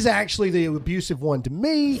 she's actually the abusive one to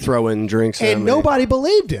me. Throwing drinks at me. And nobody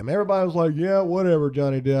believed him. Everybody was like, yeah, whatever,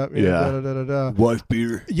 Johnny Depp. Wife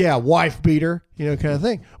beater. Yeah, wife beater, kind of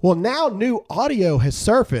thing. Well, now new audio has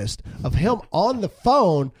surfaced of him on the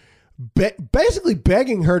phone basically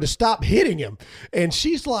begging her to stop hitting him. And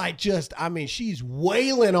she's she's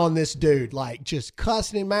wailing on this dude, just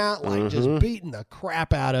cussing him out, just beating the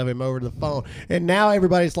crap out of him over the phone. And now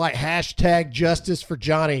everybody's like, #justice for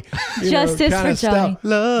Johnny. Justice for Johnny.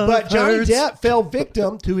 But Johnny Depp fell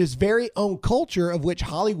victim to his very own culture of which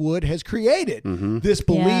Hollywood has created. This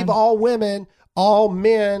believe all women, all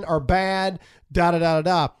men are bad,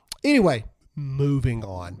 Anyway, moving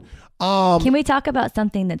on. Can we talk about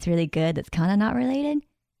something that's really good that's kind of not related?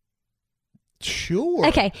 Sure.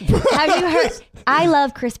 Okay. Have you heard? I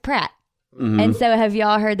love Chris Pratt. And so have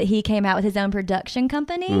y'all heard that he came out with his own production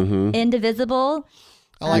company, Indivisible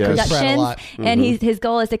I like Chris Pratt a lot. And his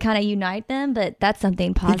goal is to kind of unite them, but that's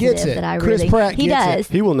something positive that I Chris really... Pratt he does.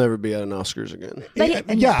 He will never be at an Oscars again.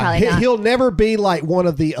 But he'll never be like one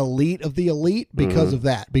of the elite because of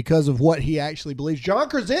that, because of what he actually believes. John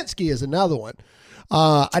Krasinski is another one.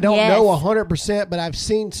 I don't know 100%, but I've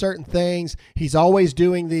seen certain things. He's always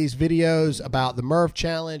doing these videos about the Murph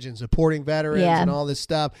Challenge and supporting veterans and all this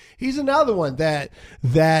stuff. He's another one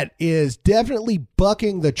that is definitely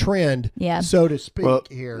bucking the trend, so to speak,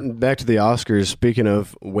 here. Back to the Oscars. Speaking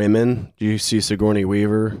of women, do you see Sigourney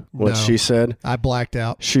Weaver, what she said? I blacked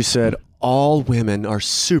out. She said, all women are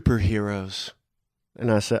superheroes. And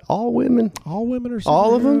I said, all women? All women are superheroes?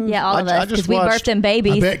 All of them? Yeah, all of us, because we birthed them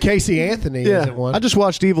babies. I bet Casey Anthony isn't one. I just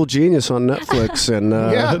watched Evil Genius on Netflix, and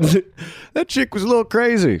that chick was a little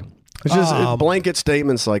crazy. It's just blanket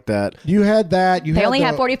statements like that. You had that. They only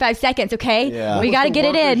have 45 seconds, okay? Yeah. We got to get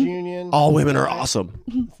it in. Union all women are awesome.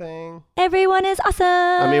 Thing. Everyone is awesome.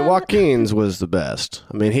 I mean, Joaquin's was the best.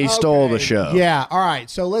 I mean, he stole the show. Yeah, all right.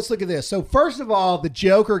 So let's look at this. So first of all, the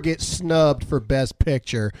Joker gets snubbed for Best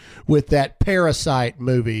Picture with that Parasite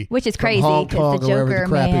movie. Which is crazy. Hong Kong the or wherever Joker, the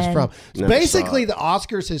crap is from. Never Basically, the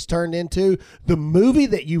Oscars has turned into the movie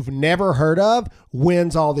that you've never heard of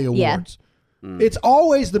wins all the awards. Yeah. It's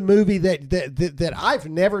always the movie that I've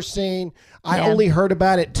never seen. I only heard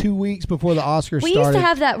about it 2 weeks before the Oscars started. We used to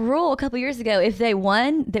have that rule a couple years ago. If they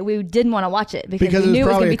won, that we didn't want to watch it because we knew it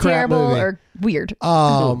was going to be terrible movie. Or weird.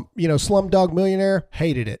 Slumdog Millionaire,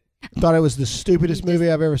 hated it. Thought it was the stupidest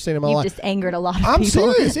movie I've ever seen in my life. You just angered a lot of people. I'm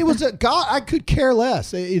serious. It was I could care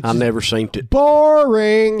less. I've never seen it.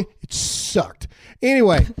 Boring. It sucked.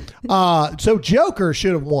 Anyway, so Joker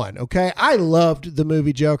should have won, okay? I loved the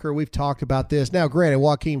movie Joker. We've talked about this. Now, granted,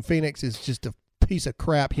 Joaquin Phoenix is just a piece of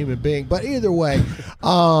crap human being, but either way.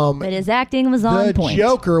 But his acting was on point. The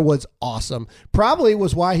Joker was awesome. Probably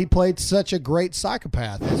was why he played such a great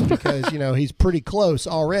psychopath, is because, he's pretty close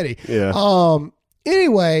already. Yeah.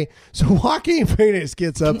 Anyway, so Joaquin Phoenix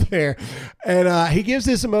gets up there, and he gives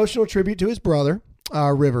this emotional tribute to his brother,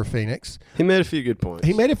 River Phoenix. He made a few good points.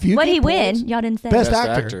 What did he win? Y'all didn't say. Best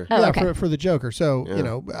actor. Oh, okay. for the Joker. So,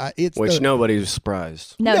 it's which nobody was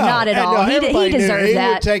surprised. No, not at all. He deserves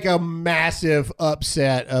that. It would take a massive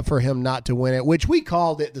upset for him not to win it, which we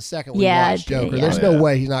called it the second we watched Joker. There's no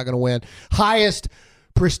way he's not going to win. Highest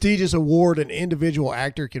prestigious award an individual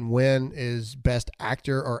actor can win is Best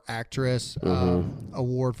Actor or Actress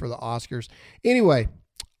award for the Oscars. Anyway,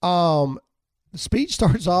 the speech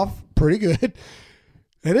starts off pretty good.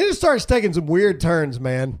 And then it starts taking some weird turns,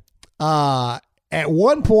 man. At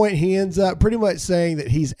one point, he ends up pretty much saying that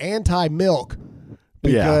he's anti-milk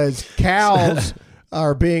because cows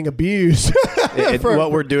are being abused.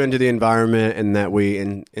 What we're doing to the environment, and that we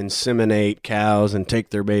inseminate cows and take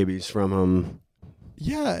their babies from them.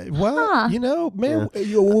 Yeah, well, man,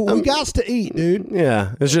 we got to eat, dude.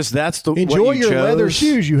 Yeah, it's just enjoy what you your chose. leather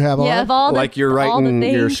shoes you have on. Yeah, like you're writing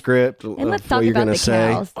your script. And let's talk about the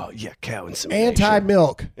cows. Oh yeah, cow insemination.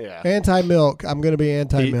 Anti-milk. Yeah, anti-milk. I'm going to be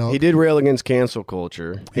anti-milk. He did rail against cancel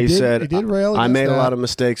culture. He said, he did rail I made that. a lot of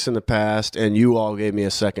mistakes in the past, and you all gave me a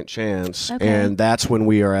second chance, and that's when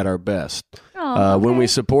we are at our best. When we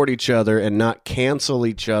support each other and not cancel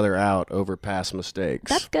each other out over past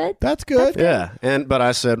mistakes. That's good. That's good. Yeah, but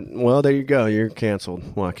I said, well, there you go. You're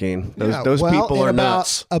canceled, Joaquin. Those people are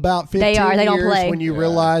nuts. About 15 they don't years, play. when you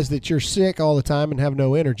realize that you're sick all the time and have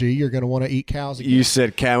no energy, you're going to want to eat cows again. You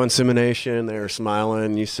said cow insemination. They were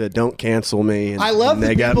smiling. You said, don't cancel me. And I love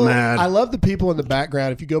they got mad. I love the people in the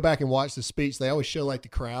background. If you go back and watch the speech, they always show like the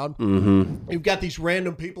crowd. Mm-hmm. You've got these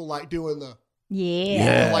random people like doing the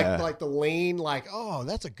like the lean, like, oh,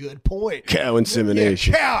 that's a good point. Cow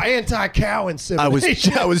insemination. Anti-cow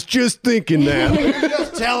insemination. I was just thinking that.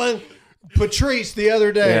 Just telling Patrice the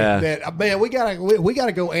other day that man, we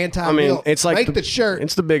gotta go anti-milk. I mean, it's like make the shirt.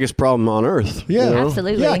 It's the biggest problem on earth. Yeah,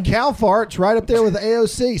 absolutely. Yeah, cow farts right up there with the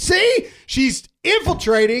AOC. See, she's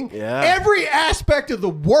infiltrating every aspect of the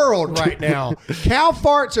world right now. Cow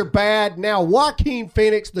farts are bad. Now Joaquin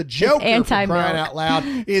Phoenix, the Joker, for crying out loud,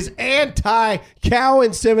 is anti-cow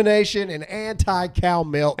insemination and anti-cow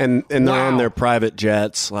milk. And they're on their private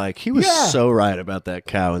jets. Like, he was so right about that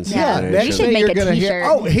cow insemination. Yeah, next thing you're going to hear.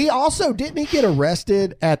 T-shirt. Oh, he also didn't he get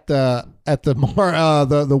arrested at the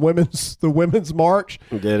women's march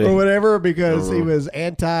or whatever because he was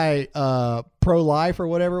anti pro-life or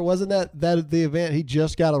whatever? Wasn't that the event he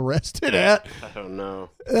just got arrested at? I don't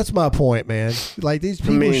know. That's my point, man. Like, these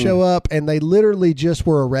people show up and they literally just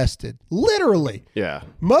were arrested. Literally. Yeah.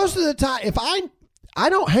 Most of the time, if I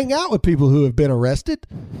don't hang out with people who have been arrested.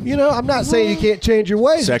 I'm not saying you can't change your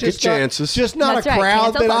ways. Second chances. Just not a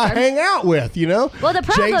crowd that I hang out with, Well, the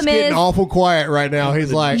problem Jake's getting awful quiet right now.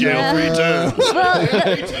 He's like, jail free too.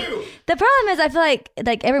 Well, the problem is, I feel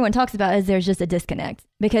like everyone talks about is there's just a disconnect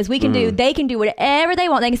because they can do whatever they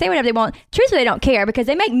want. They can say whatever they want. Truthfully, they don't care because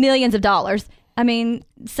they make millions of dollars. I mean,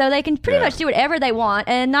 so they can pretty much do whatever they want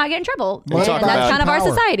and not get in trouble. And that's kind of our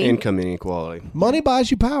society. Income inequality. Money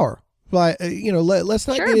buys you power. Like, let's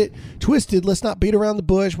not get it twisted. Let's not beat around the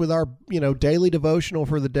bush with our, daily devotional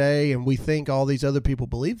for the day. And we think all these other people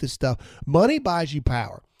believe this stuff. Money buys you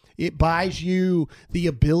power. It buys you the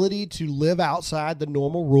ability to live outside the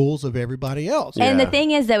normal rules of everybody else. And the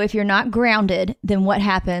thing is, though, if you're not grounded, then what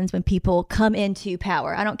happens when people come into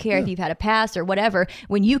power? I don't care if you've had a past or whatever.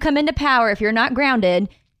 When you come into power, if you're not grounded,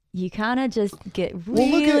 you kind of just get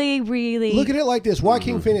really. Look at it like this.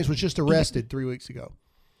 Joaquin Phoenix was just arrested 3 weeks ago.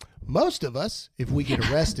 most of us, if we get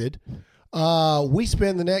arrested, we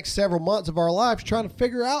spend the next several months of our lives trying to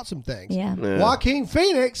figure out some things. Yeah. Joaquin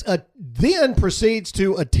Phoenix then proceeds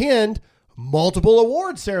to attend multiple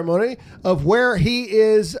award ceremony of where he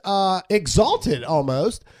is exalted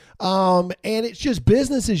almost. And it's just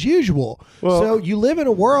business as usual. Well, so you live in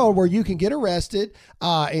a world where you can get arrested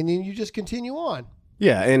and then you just continue on.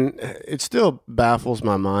 Yeah, and it still baffles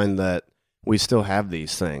my mind that we still have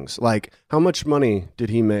these things. Like, how much money did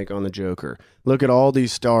he make on the Joker? Look at all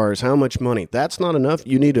these stars. How much money? That's not enough.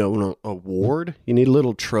 You need an award. You need a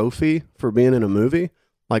little trophy for being in a movie.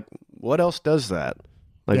 Like, what else does that?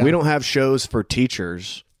 Like, we don't have shows for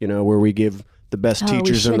teachers, where we give the best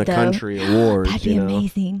teachers in the country awards. That'd be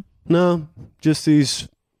amazing. No, just these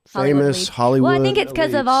famous Hollywood. Well, I think it's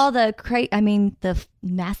because of all the the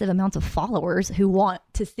massive amounts of followers who want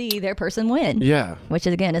to see their person win. Yeah. Which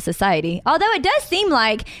is, again, a society. Although it does seem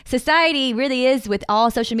like society really is, with all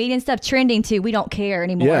social media and stuff, trending to we don't care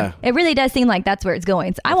anymore. Yeah. It really does seem like that's where it's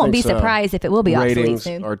going. So I won't be surprised if it will be obsolete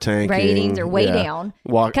soon. Are tanking. Ratings are way down.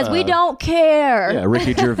 Because we don't care. Yeah,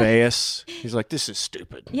 Ricky Gervais. He's like, this is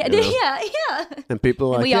stupid. Yeah. And people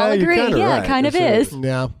are like, we all agree. Yeah, right. It kind of is.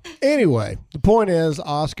 Yeah. Anyway, the point is,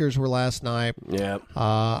 Oscars were last night. Yeah.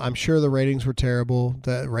 I'm sure the ratings were terrible.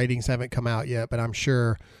 The ratings haven't come out yet, but I'm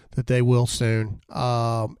sure that they will soon.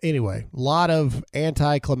 Anyway, a lot of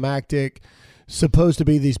anticlimactic, supposed to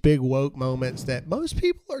be these big woke moments that most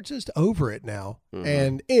people are just over it now. Mm-hmm.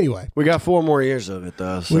 And anyway. We got 4 more years of it,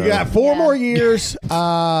 though. So. We got 4 more years,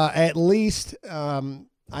 at least.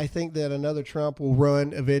 I think that another Trump will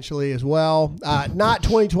run eventually as well. Not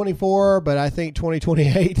 2024, but I think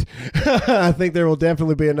 2028. I think there will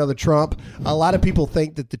definitely be another Trump. A lot of people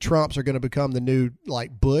think that the Trumps are going to become the new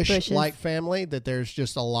Bush-like family, that there's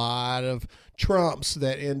just a lot of Trumps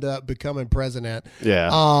that end up becoming president.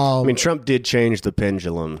 Yeah. Trump did change the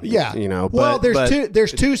pendulum. Yeah. Well,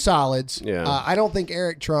 there's two solids. Yeah. I don't think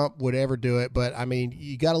Eric Trump would ever do it, but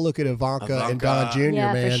you got to look at Ivanka and Don Jr.,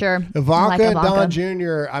 man. For sure. Ivanka and Don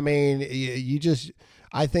Jr.,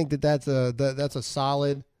 I think that's a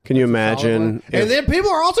solid. Can you imagine? And then people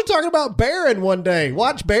are also talking about Barron one day.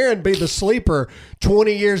 Watch Barron be the sleeper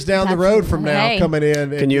 20 years down the road from now coming in.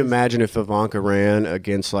 Can you imagine if Ivanka ran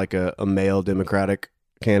against like a male Democratic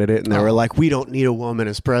candidate and they were like, we don't need a woman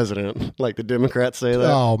as president, like the Democrats say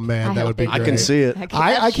that? Oh, man, that would be great. I can see it.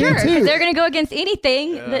 I can too. They're going to go against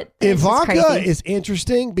anything. That Ivanka is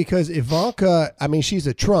interesting because Ivanka, she's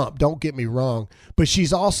a Trump, don't get me wrong, but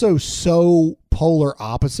she's also so polar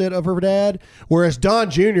opposite of her dad, whereas Don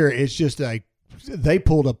Jr. is just they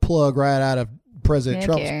pulled a plug right out of President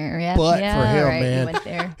Trump's butt for him,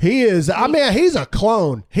 man. He is, he's a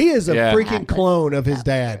clone. He is a freaking clone of his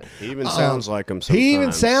dad. He even sounds like him sometimes. He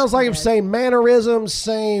even sounds like him, same mannerisms,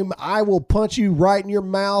 same, I will punch you right in your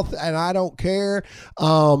mouth and I don't care.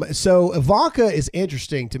 So Ivanka is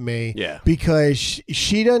interesting to me because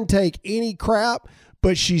she doesn't take any crap,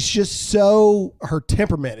 but she's just her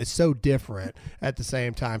temperament is so different at the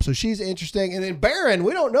same time. So she's interesting. And then Barron,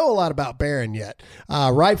 we don't know a lot about Barron yet.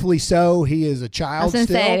 Rightfully so. He is a child I was gonna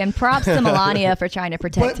still. say, and props to Melania for trying to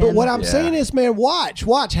protect him. But what I'm saying is, man, watch.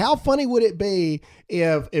 How funny would it be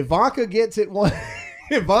if Ivanka gets it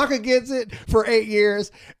Ivanka gets it for 8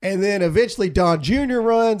 years, and then eventually Don Jr.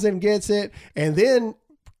 runs and gets it, and then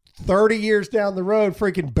 30 years down the road,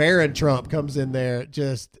 freaking Barron Trump comes in there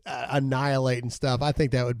just annihilating stuff. I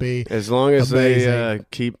think that would be as long as amazing. They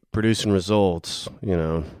keep producing results,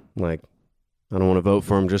 like I don't want to vote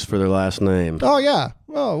for them just for their last name. Oh, yeah.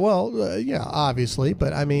 Oh, well, yeah, obviously.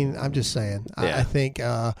 But, I'm just saying. Yeah. I think...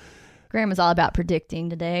 Graham was all about predicting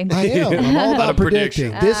today. I am. I'm all about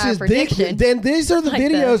predicting. Prediction. Then these are the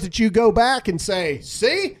videos that you go back and say,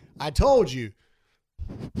 see, I told you.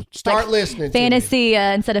 Start listening. Fantasy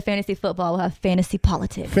instead of fantasy football, we'll have fantasy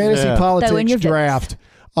politics. Fantasy politics draft. It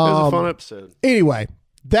was a fun episode. Anyway,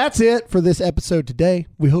 that's it for this episode today.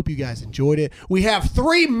 We hope you guys enjoyed it. We have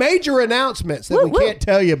 3 major announcements that we can't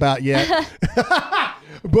tell you about yet.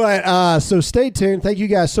 But so stay tuned. Thank you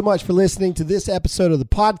guys so much for listening to this episode of the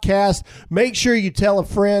podcast. Make sure you tell a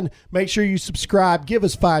friend. Make sure you subscribe. Give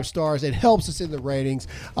us 5 stars. It helps us in the ratings.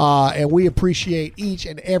 And we appreciate each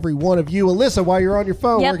and every one of you. Alyssa, while you're on your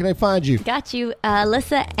phone, where can they find you? Got you.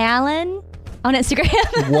 Alyssa Allen on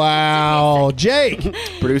Instagram. Wow. Jake.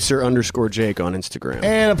 Producer_Jake on Instagram.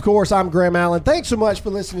 And of course, I'm Graham Allen. Thanks so much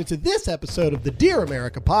for listening to this episode of the Dear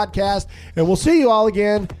America podcast. And we'll see you all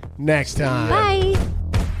again next time. Bye.